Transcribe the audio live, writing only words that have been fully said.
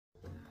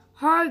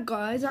Hi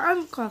guys,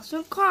 I'm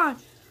Qasim.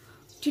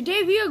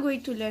 Today we are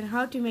going to learn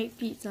how to make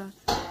pizza.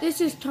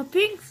 This is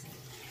toppings.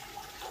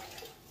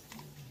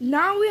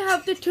 Now we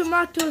have the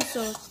tomato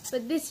sauce,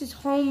 but this is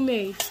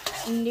homemade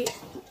and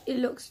it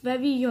looks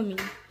very yummy.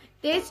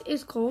 This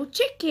is called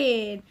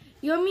chicken,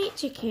 yummy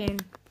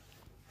chicken,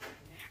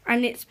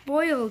 and it's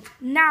boiled.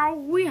 Now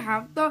we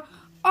have the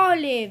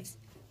olives,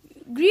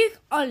 Greek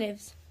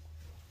olives.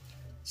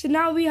 So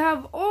now we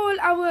have all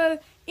our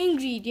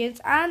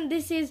ingredients, and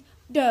this is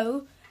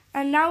dough.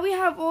 And now we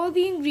have all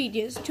the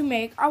ingredients to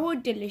make our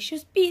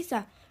delicious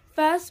pizza.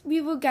 First, we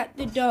will get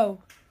the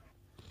dough.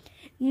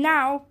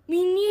 Now,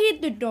 we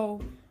need the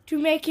dough to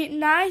make it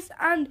nice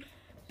and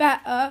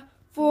better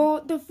for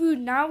the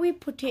food. Now we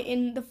put it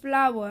in the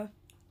flour.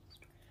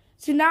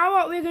 So now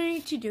what we're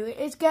going to do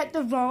is get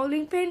the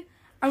rolling pin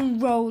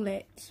and roll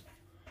it.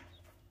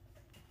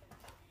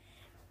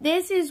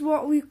 This is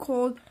what we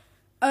call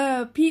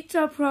a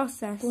pizza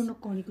process.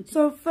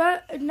 So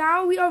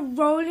now we are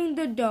rolling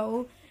the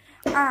dough,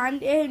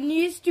 and it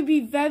needs to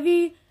be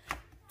very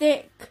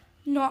thick,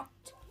 not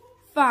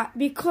fat,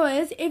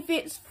 because if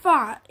it's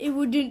fat, it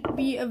wouldn't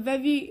be a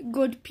very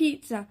good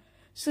pizza.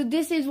 So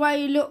this is what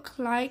it looks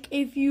like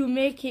if you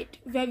make it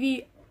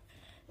very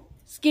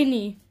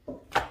skinny.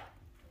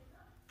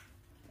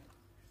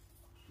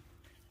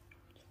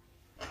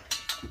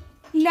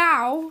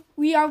 Now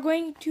we are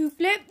going to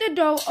flip the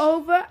dough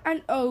over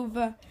and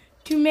over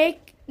to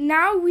make.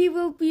 Now we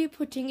will be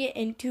putting it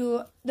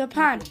into the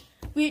pan,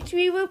 which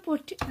we will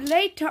put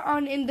later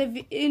on in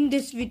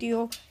this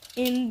video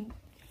in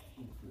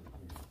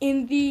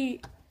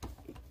the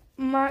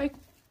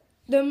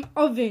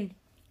oven,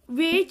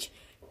 which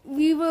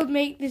we will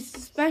make this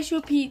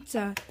special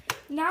pizza.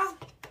 Now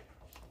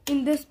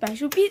in the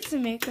special pizza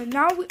maker.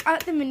 Now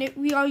at the minute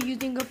we are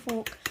using a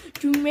fork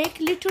to make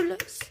little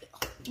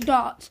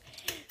dots,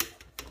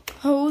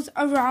 holes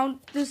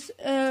around this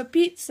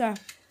pizza.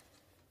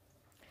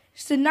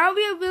 So now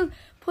we will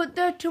put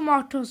the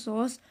tomato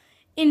sauce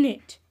in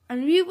it,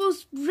 and we will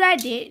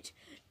spread it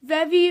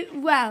very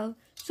well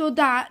so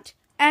that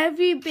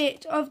every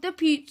bit of the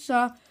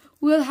pizza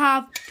will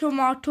have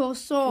tomato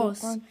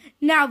sauce.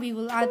 Now we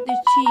will add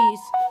the cheese.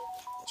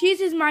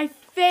 Cheese is my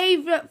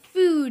favorite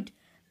food,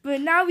 but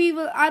now we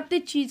will add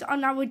the cheese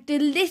on our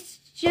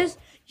delicious,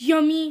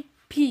 yummy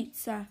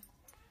pizza.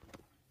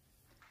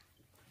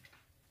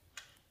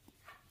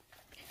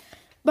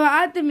 But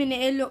at the minute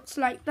it looks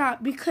like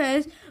that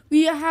because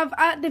we have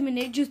at the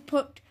minute just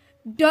put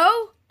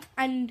dough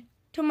and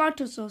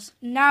tomato sauce.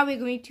 Now we're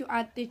going to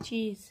add the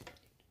cheese.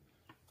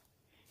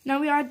 Now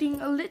we're adding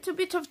a little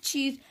bit of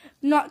cheese,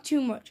 not too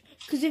much,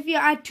 because if you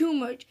add too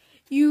much,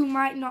 you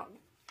might not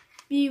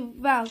be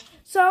well.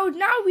 So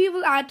now we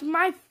will add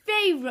my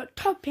favorite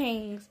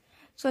toppings.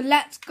 So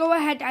let's go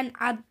ahead and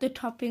add the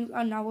toppings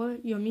on our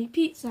yummy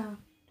pizza.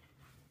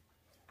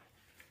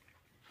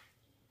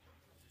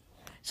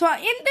 So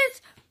in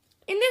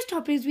this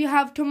toppings we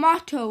have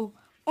tomato,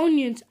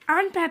 onions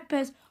and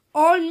peppers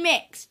all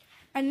mixed.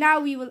 And now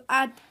we will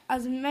add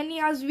as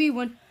many as we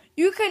want.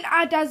 You can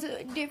add as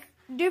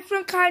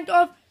different kind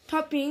of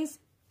toppings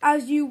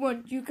as you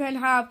want. You can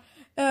have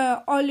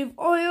olive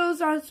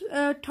oils as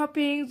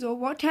toppings or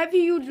whatever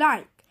you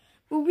like.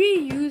 But we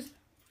use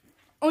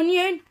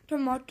onion,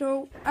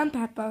 tomato and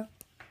pepper.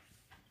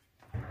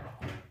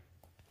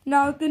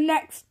 Now the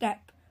next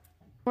step.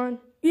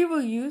 We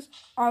will use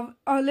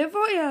olive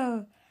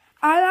oil.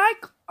 I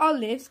like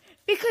olives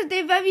because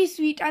they're very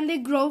sweet and they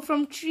grow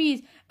from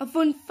trees. A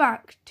fun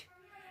fact.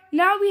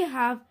 Now we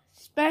have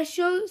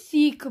special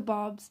sea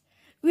kebabs,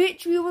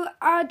 which we will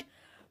add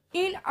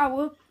in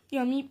our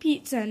yummy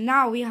pizza.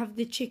 Now we have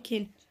the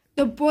chicken,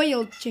 the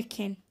boiled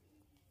chicken.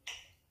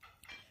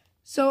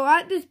 So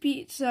at this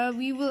pizza,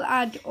 we will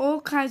add all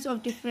kinds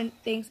of different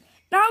things.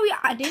 Now we are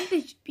adding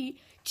the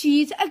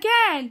cheese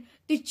again.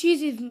 The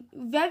cheese is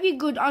very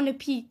good on a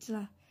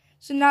pizza.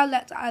 So now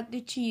let's add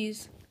the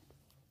cheese.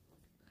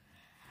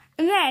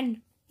 And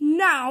then,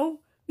 now,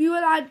 we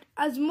will add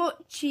as much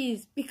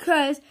cheese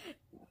because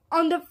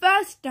on the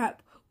first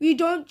step, we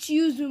don't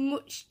use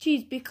much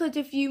cheese because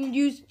if you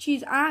use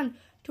cheese and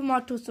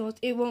tomato sauce,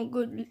 it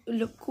won't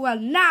look well.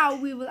 Now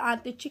we will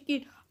add the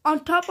chicken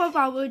on top of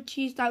our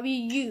cheese that we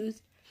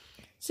use.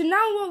 So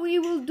now what we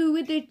will do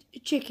with the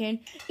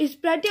chicken is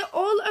spread it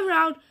all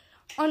around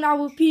on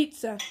our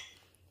pizza.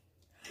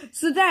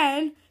 So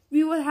then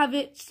we will have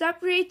it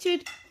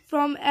separated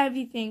from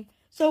everything.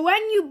 So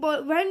when we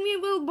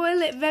will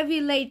boil it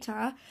very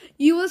later,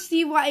 you will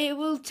see what it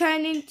will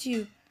turn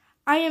into.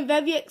 I am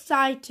very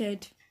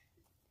excited.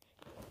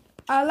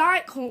 I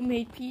like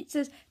homemade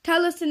pizzas.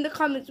 Tell us in the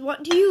comments,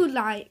 what do you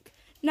like?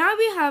 Now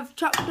we have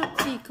chopped up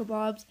sea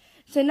kebabs.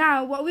 So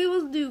now what we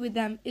will do with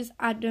them is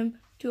add them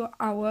to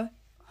our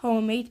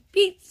homemade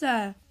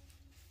pizza.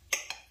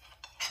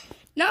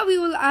 Now we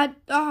will add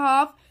the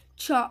half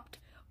chopped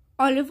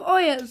olive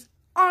oils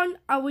on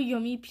our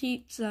yummy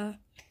pizza.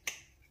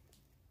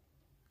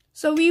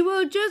 So we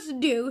will just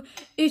do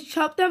is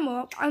chop them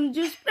up and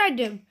just spread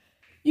them.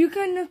 You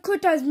can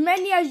cut as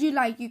many as you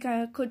like. You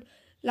can cut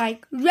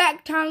like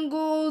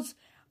rectangles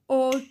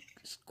or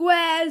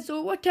squares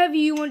or whatever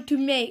you want to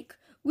make.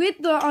 With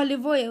the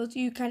olive oils,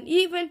 you can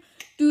even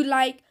do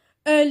like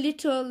a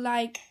little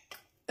like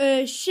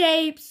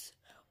shapes,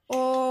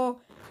 or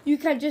you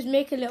can just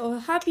make a little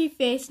happy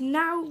face.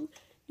 Now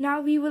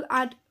we will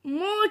add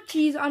more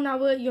cheese on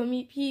our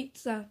yummy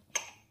pizza.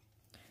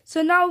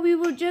 So now we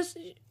will just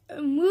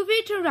move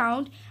it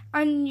around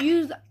and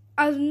use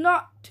as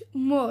not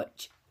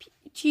much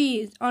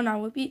cheese on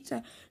our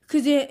pizza,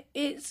 because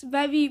it's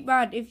very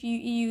bad if you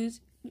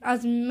use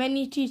as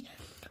many cheese.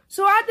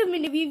 So at the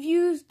minute we've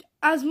used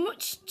as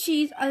much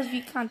cheese as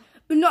we can,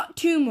 but not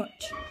too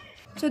much.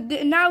 So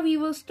now we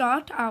will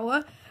start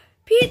our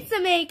pizza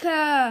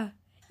maker.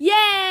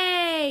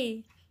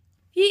 Yay!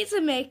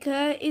 Pizza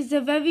maker is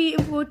a very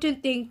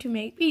important thing to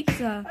make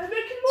pizza.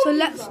 So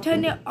let's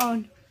turn it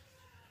on.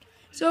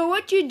 So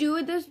what you do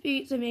with this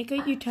pizza maker,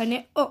 you turn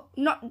it up,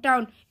 not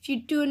down. If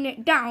you turn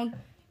it down,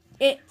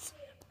 it's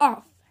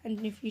off.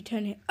 And if you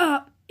turn it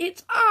up,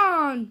 it's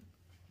on.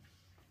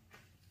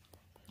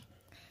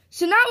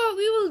 So now what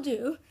we will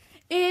do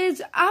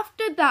is,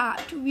 after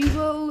that, we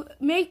will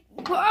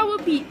put our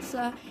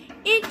pizza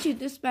into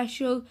the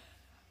special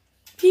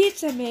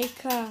pizza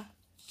maker,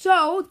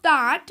 so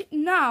that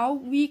now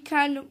we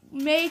can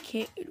make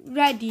it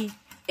ready.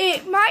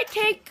 It might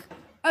take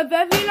a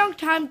very long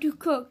time to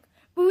cook,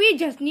 but we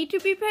just need to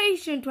be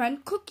patient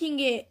when cooking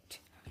it.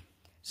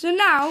 So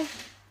now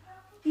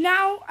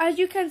as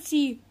you can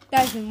see,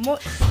 there's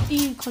much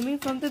steam coming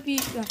from the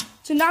pizza.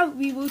 So now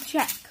we will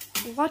check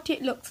what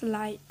it looks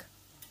like.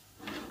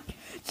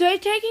 So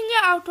taking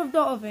it out of the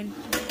oven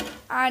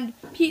and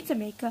pizza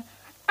maker,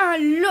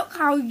 and look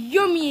how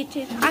yummy it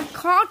is. I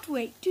can't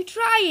wait to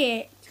try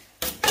it.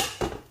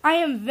 I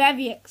am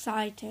very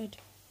excited.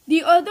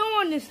 The other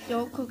one is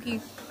still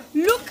cooking.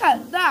 Look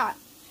at that.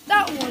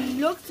 That one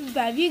looks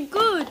very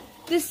good.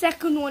 The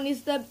second one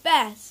is the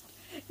best.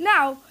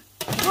 Now,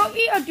 what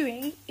we are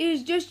doing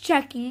is just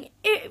checking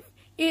if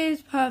it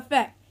is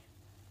perfect.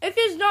 If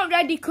it's not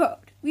ready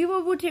cooked, we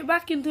will put it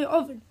back into the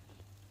oven.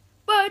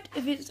 But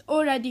if it's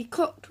already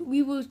cooked,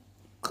 we will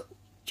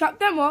chop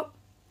them up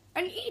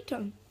and eat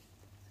them.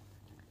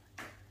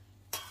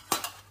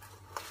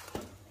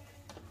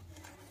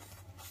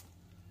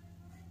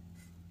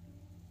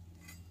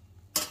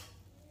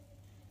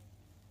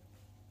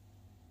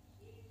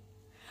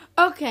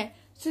 Okay,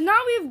 so now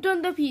we've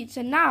done the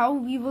pizza. Now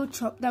we will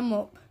chop them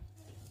up.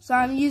 So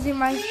I'm using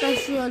my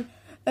special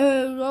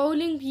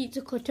rolling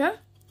pizza cutter.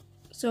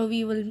 So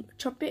we will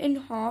chop it in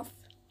half.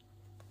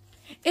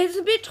 It's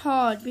a bit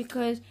hard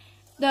because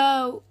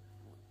the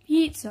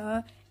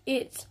pizza,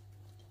 it's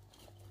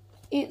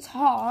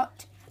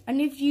hot, and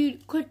if you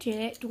cut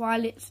it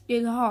while it's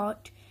still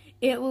hot,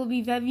 it will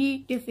be very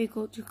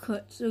difficult to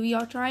cut. So we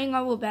are trying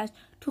our best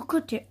to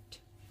cut it.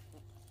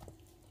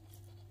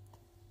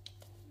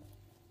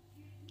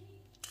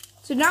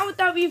 So now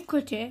that we've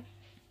cut it,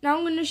 now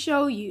I'm going to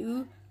show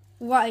you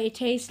what it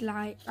tastes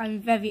like. I'm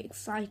very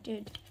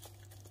excited.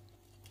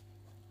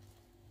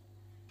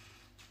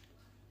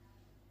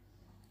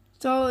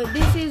 So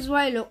this is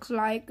what it looks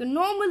like.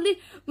 Normally,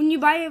 when you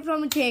buy it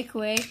from a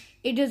takeaway,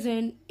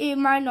 it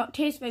might not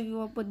taste very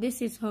well, but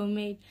this is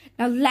homemade.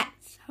 Now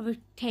let's have a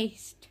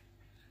taste.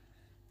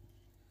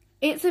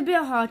 It's a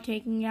bit hard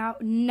taking it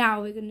out.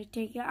 Now we're going to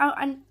take it out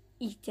and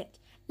eat it.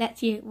 Let's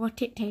see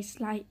what it tastes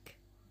like.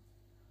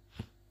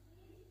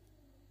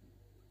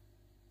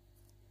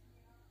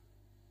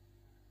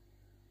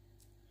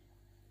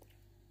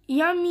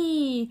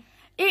 Yummy!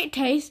 It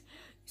tastes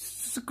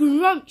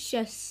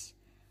scrumptious.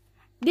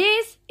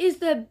 This is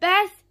the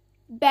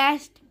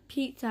best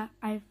pizza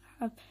I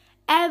have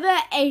ever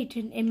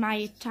eaten in my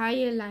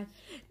entire life.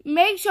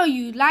 Make sure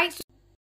you like,